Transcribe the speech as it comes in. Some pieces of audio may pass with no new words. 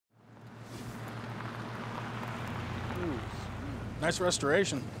Nice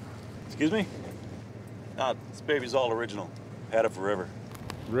restoration. Excuse me? Nah, this baby's all original. Had it forever.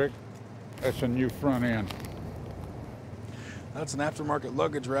 Rick, that's a new front end. That's an aftermarket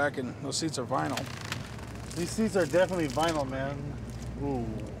luggage rack, and those seats are vinyl. These seats are definitely vinyl, man. Ooh,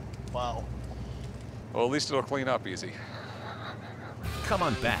 wow. Well, at least it'll clean up easy. Come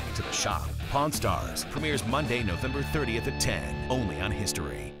on back to the shop. Pawn Stars premieres Monday, November 30th at 10, only on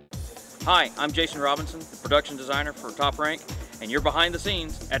History. Hi, I'm Jason Robinson, the production designer for Top Rank, and you're behind the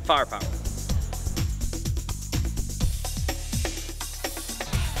scenes at Firepower.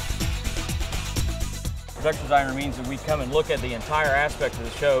 Production designer means that we come and look at the entire aspect of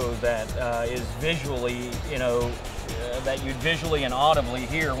the show that is visually, that you'd visually and audibly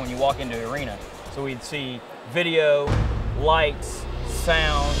hear when you walk into the arena. So we'd see video, lights,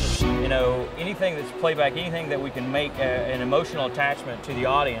 sound, anything that's playback, anything that we can make an emotional attachment to the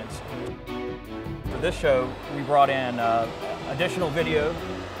audience. For this show, we brought in additional video.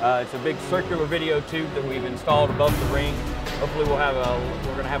 It's a big circular video tube that we've installed above the ring. Hopefully we're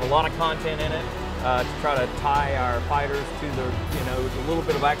going to have a lot of content in it to try to tie our fighters to a little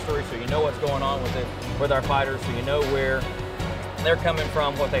bit of backstory, so you know what's going on with our fighters, so you know where they're coming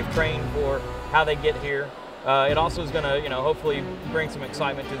from, what they've trained for, how they get here. It also is going to, hopefully bring some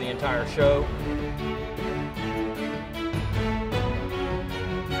excitement to the entire show.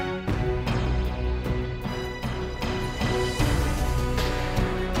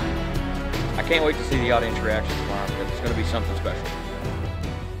 I can't wait to see the audience reaction tomorrow, because it's going to be something special.